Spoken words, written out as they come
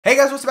Hey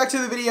guys, welcome back to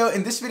the video.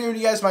 In this video,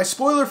 you guys my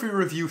spoiler-free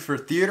review for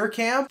Theater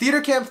Camp. Theater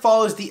Camp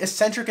follows the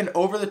eccentric and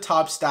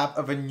over-the-top staff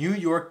of a New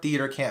York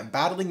theater camp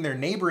battling their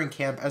neighboring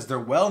camp as their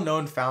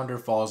well-known founder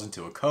falls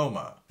into a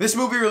coma. This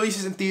movie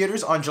releases in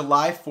theaters on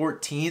July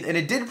 14th, and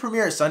it did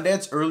premiere at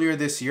Sundance earlier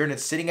this year, and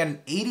it's sitting at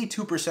an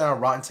 82% on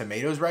Rotten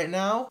Tomatoes right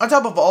now. On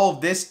top of all of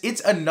this,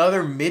 it's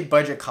another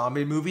mid-budget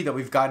comedy movie that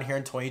we've gotten here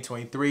in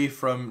 2023,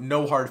 from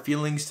No Hard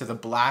Feelings to The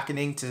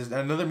Blackening to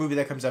another movie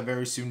that comes out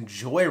very soon,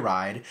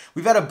 Joyride.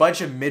 We've had a bunch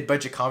of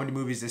mid-budget comedy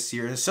movies this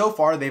year, and so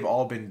far they've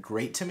all been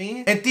great to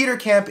me. And Theater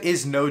Camp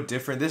is no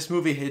different. This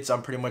movie hits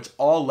on pretty much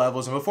all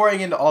levels. And before I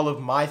get into all of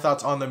my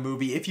thoughts on the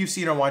movie, if you've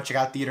seen or want to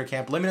check out Theater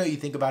Camp, let me know what you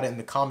think about it in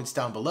the comments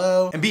down below.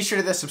 And be sure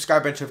to hit that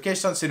subscribe button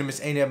notification on so you don't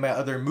miss any of my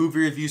other movie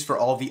reviews for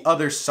all the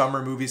other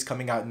summer movies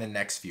coming out in the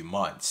next few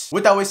months.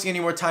 Without wasting any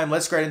more time,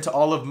 let's get right into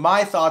all of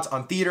my thoughts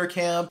on Theater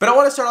Camp. But I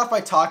want to start off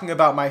by talking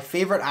about my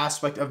favorite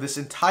aspect of this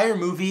entire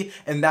movie,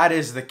 and that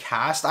is the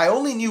cast. I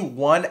only knew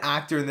one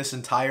actor in this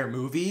entire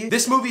movie.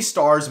 This movie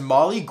stars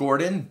Molly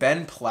Gordon,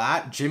 Ben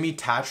Platt, Jimmy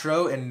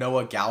Tatro, and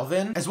Noah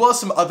Galvin, as well as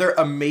some other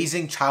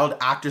amazing child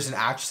actors and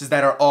actresses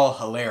that are all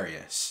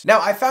hilarious.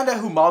 Now, I found out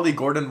who Molly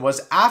Gordon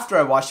was after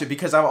I watched it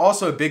because I'm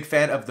also a big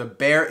fan of The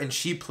Bear, and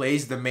she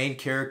plays the main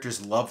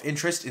character's love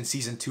interest in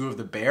season 2 of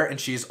The Bear, and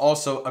she is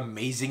also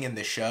amazing in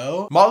the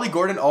show. Molly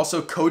Gordon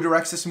also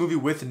co-directs this movie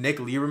with Nick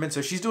Lieberman,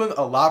 so she's doing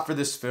a lot for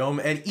this film,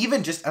 and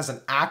even just as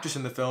an actress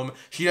in the film,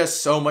 she does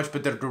so much,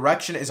 but the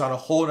direction is on a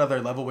whole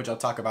nother level, which I'll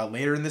talk about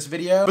later in this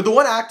video. But the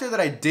one actor that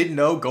I did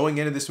know going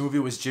into this movie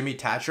was Jimmy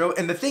Tatro,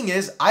 and the thing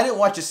is, I didn't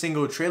watch a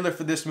single trailer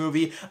for this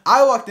movie.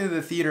 I walked into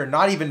the theater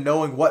not even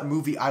knowing what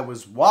movie I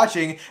was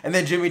watching, and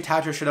then Jimmy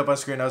Tatro showed up on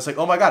screen, and I was like,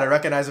 oh my god, I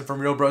recognize him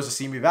from Real Bros of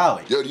Simi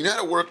Valley. Yo, do you know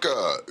how to work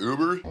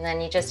Uber? And then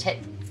you just hit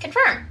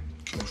confirm.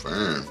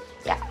 Confirm?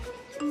 Yeah.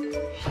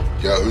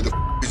 Yo, who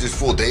the is this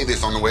fool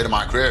Davis on the way to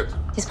my crib?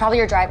 He's probably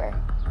your driver.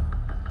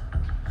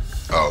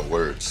 Oh,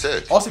 word.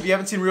 Sick. Also, if you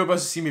haven't seen Real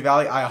Bros of Simi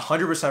Valley, I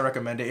 100%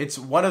 recommend it. It's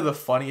one of the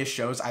funniest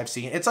shows I've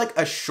seen. It's like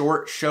a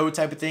short show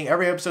type of thing.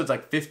 Every episode's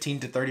like 15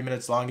 to 30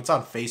 minutes long. It's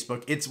on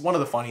Facebook. It's one of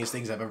the funniest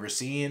things I've ever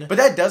seen. But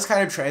that does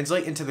kind of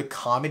translate into the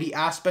comedy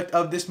aspect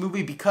of this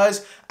movie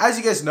because, as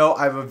you guys know,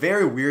 I have a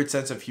very weird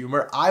sense of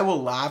humor. I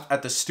will laugh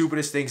at the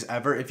stupidest things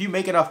ever. If you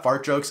make enough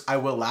fart jokes, I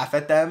will laugh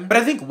at them. But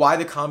I think why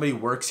the comedy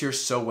works here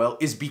so well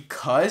is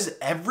because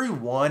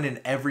everyone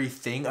and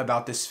everything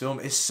about this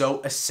film is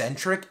so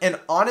eccentric, and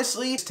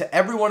honestly, to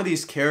every one of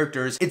these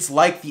characters, it's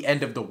like the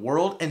end of the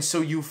world, and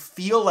so you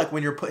feel like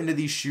when you're put into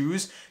these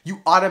shoes,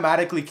 you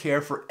automatically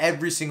care for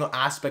every single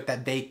aspect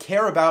that they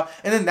care about,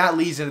 and then that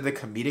leads into the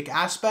comedic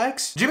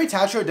aspects. Jimmy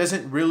Tatro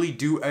doesn't really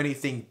do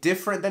anything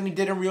different than he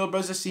did in Real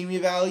Bros of Simi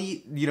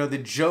Valley. You know, the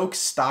joke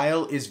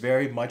style is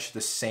very much the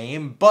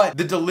same, but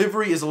the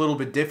delivery is a little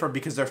bit different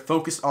because they're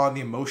focused on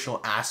the emotional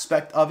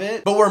aspect of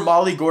it. But where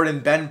Molly Gordon,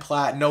 Ben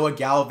Platt, Noah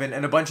Galvin,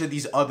 and a bunch of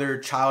these other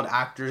child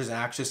actors and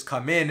actresses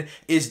come in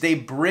is they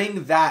bring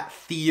that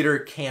theater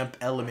camp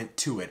element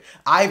to it.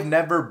 I've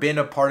never been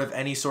a part of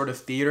any sort of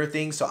theater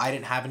thing, so I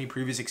didn't have any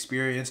previous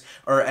experience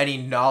or any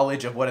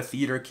knowledge of what a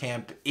theater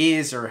camp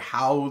is or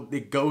how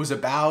it goes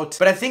about.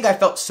 But I think I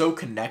felt so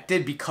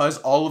connected because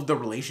all of the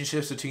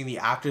relationships between the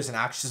actors and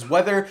actresses,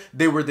 whether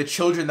they were the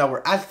children that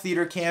were at the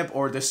theater camp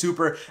or the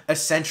super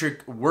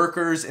eccentric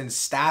workers and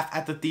staff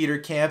at the theater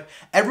camp,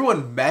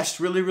 everyone meshed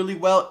really, really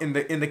well, and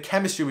the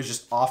chemistry was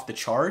just off the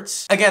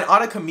charts. Again,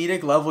 on a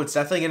comedic level, it's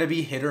definitely going to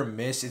be hit or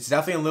miss. It's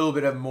definitely a little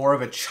bit of more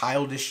of a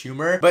childish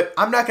humor, but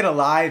I'm not gonna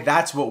lie,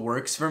 that's what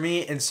works for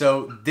me, and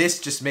so this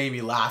just made me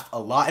laugh a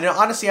lot, and it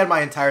honestly had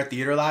my entire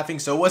theater laughing,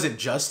 so it wasn't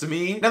just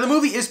me. Now, the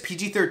movie is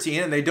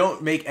PG-13, and they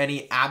don't make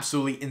any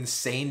absolutely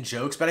insane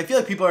jokes, but I feel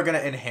like people are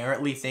gonna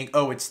inherently think,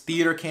 oh, it's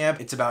theater camp,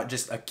 it's about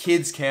just a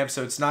kid's camp,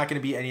 so it's not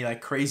gonna be any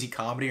like crazy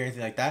comedy or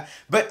anything like that.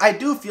 But I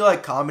do feel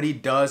like comedy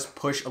does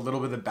push a little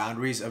bit of the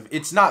boundaries of,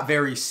 it's not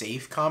very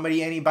safe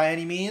comedy by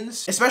any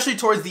means, especially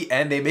towards the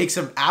end. They make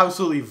some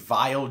absolutely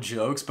vile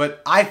jokes,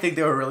 but I think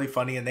they were really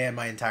funny and they had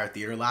my entire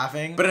theater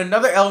laughing. But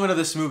another element of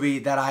this movie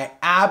that I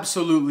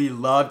absolutely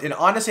loved, and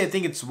honestly I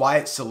think it's why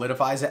it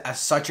solidifies it as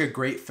such a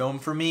great film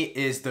for me,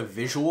 is the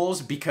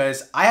visuals,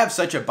 because I have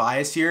such a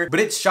bias here, but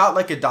it's shot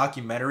like a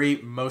documentary,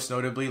 most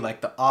notably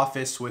like The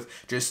Office, with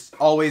just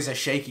always a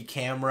shaky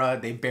camera.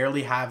 They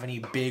barely have any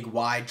big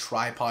wide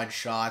tripod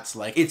shots.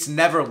 Like, it's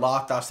never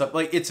locked off stuff.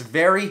 Like, it's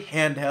very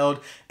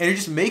handheld, and it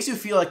just makes you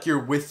feel like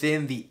you're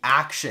within the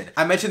action.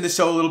 I mentioned this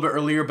show a little bit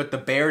earlier, but The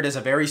Bear does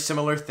a very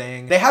similar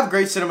thing. They have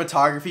great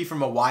cinematography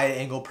from a wide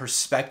angle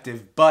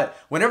perspective, but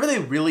whenever they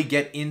really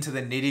get into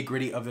the nitty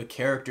gritty of the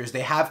characters,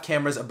 they have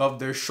cameras above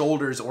their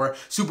shoulders or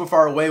super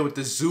far away with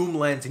the zoom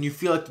lens, and you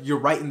feel like you're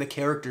right in the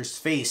character's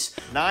face.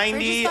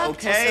 90,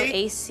 okay? So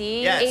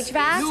AC, yes.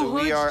 HVAC? So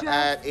we are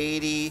at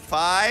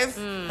 85.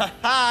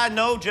 Haha,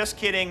 no, just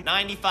kidding.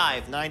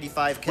 95,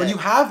 95K. When you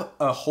have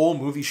a whole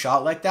movie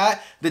shot like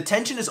that, the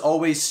tension is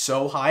always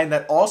so high, and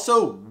that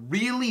also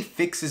really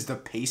fixes the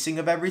pacing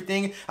of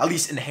everything, at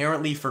least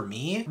inherently for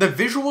me. The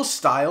visual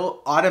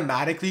style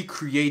automatically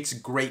creates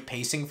great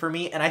pacing for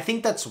me, and I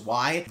think that's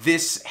why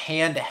this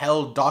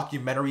handheld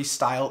documentary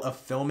style of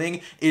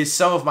filming is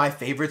some of my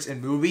favorites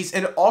in movies,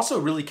 and it also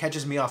really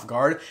catches me off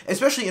guard,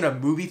 especially in a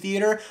movie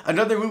theater.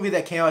 Another movie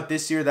that came out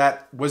this year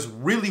that was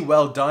really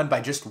well done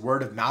by just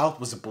word of mouth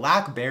was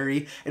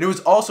Blackberry, and it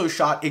was also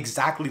shot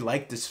exactly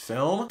like this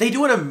film. They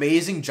do an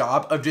amazing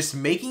job of just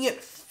making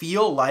it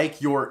feel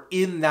like you're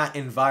in that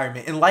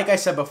environment. And like I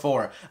said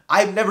before,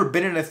 I've never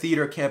been in a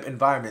theater camp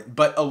environment,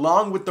 but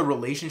along with the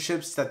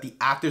relationships that the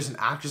actors and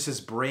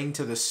actresses bring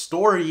to the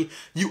story,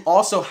 you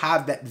also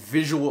have that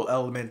visual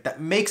element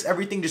that makes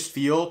everything just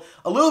feel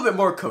a little bit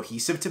more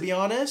cohesive, to be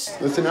honest.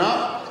 Listen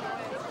up.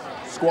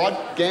 Squad,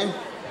 gang,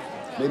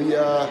 maybe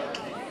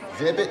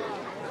zip it.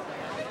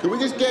 Can we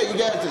just get you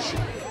guys to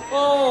shit?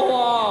 Oh,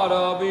 what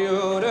a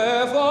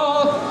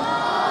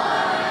beautiful...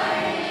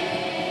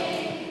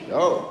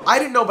 Oh. I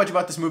didn't know much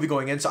about this movie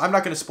going in, so I'm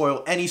not going to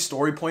spoil any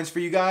story points for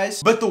you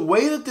guys, but the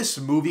way that this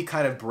movie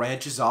kind of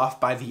branches off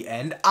by the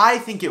end, I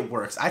think it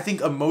works. I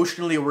think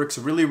emotionally it works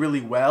really, really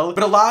well,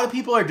 but a lot of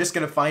people are just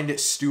going to find it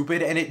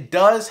stupid, and it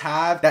does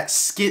have that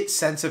skit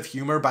sense of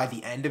humor by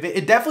the end of it.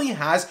 It definitely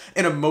has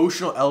an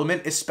emotional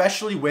element,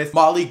 especially with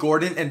Molly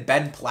Gordon and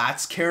Ben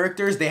Platt's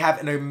characters. They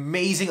have an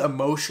amazing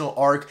emotional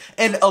arc,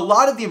 and a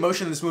lot of the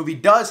emotion in this movie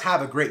does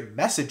have a great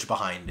message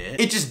behind it.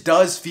 It just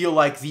does feel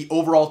like the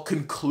overall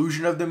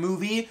conclusion of the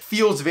movie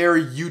feels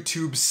very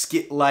YouTube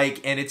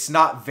skit-like, and it's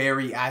not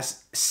very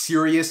as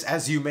serious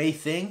as you may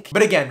think.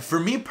 But again, for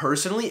me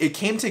personally, it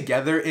came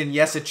together in,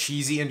 yes, a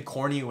cheesy and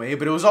corny way,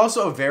 but it was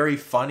also very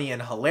funny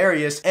and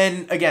hilarious.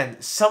 And again,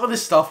 some of the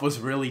stuff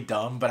was really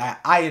dumb, but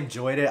I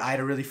enjoyed it. I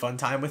had a really fun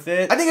time with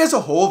it. I think as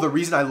a whole, the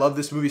reason I love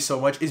this movie so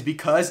much is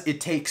because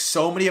it takes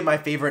so many of my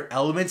favorite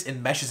elements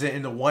and meshes it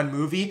into one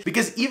movie,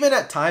 because even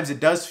at times it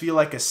does feel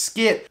like a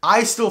skit,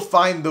 I still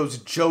find those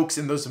jokes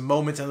and those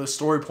moments and those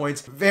story points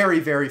very,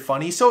 very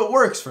funny, so it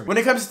works for me. When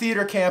it comes to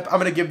theater camp, I'm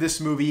gonna give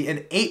this movie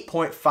an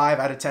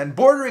 8.5 out of 10,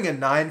 bordering a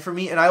 9 for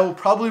me, and I will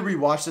probably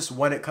rewatch this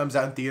when it comes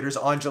out in theaters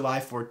on July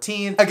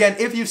 14th. Again,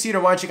 if you've seen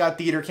or want to check out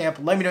theater camp,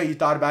 let me know what you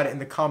thought about it in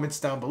the comments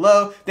down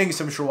below. Thank you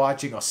so much for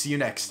watching. I'll see you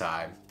next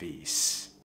time. Peace.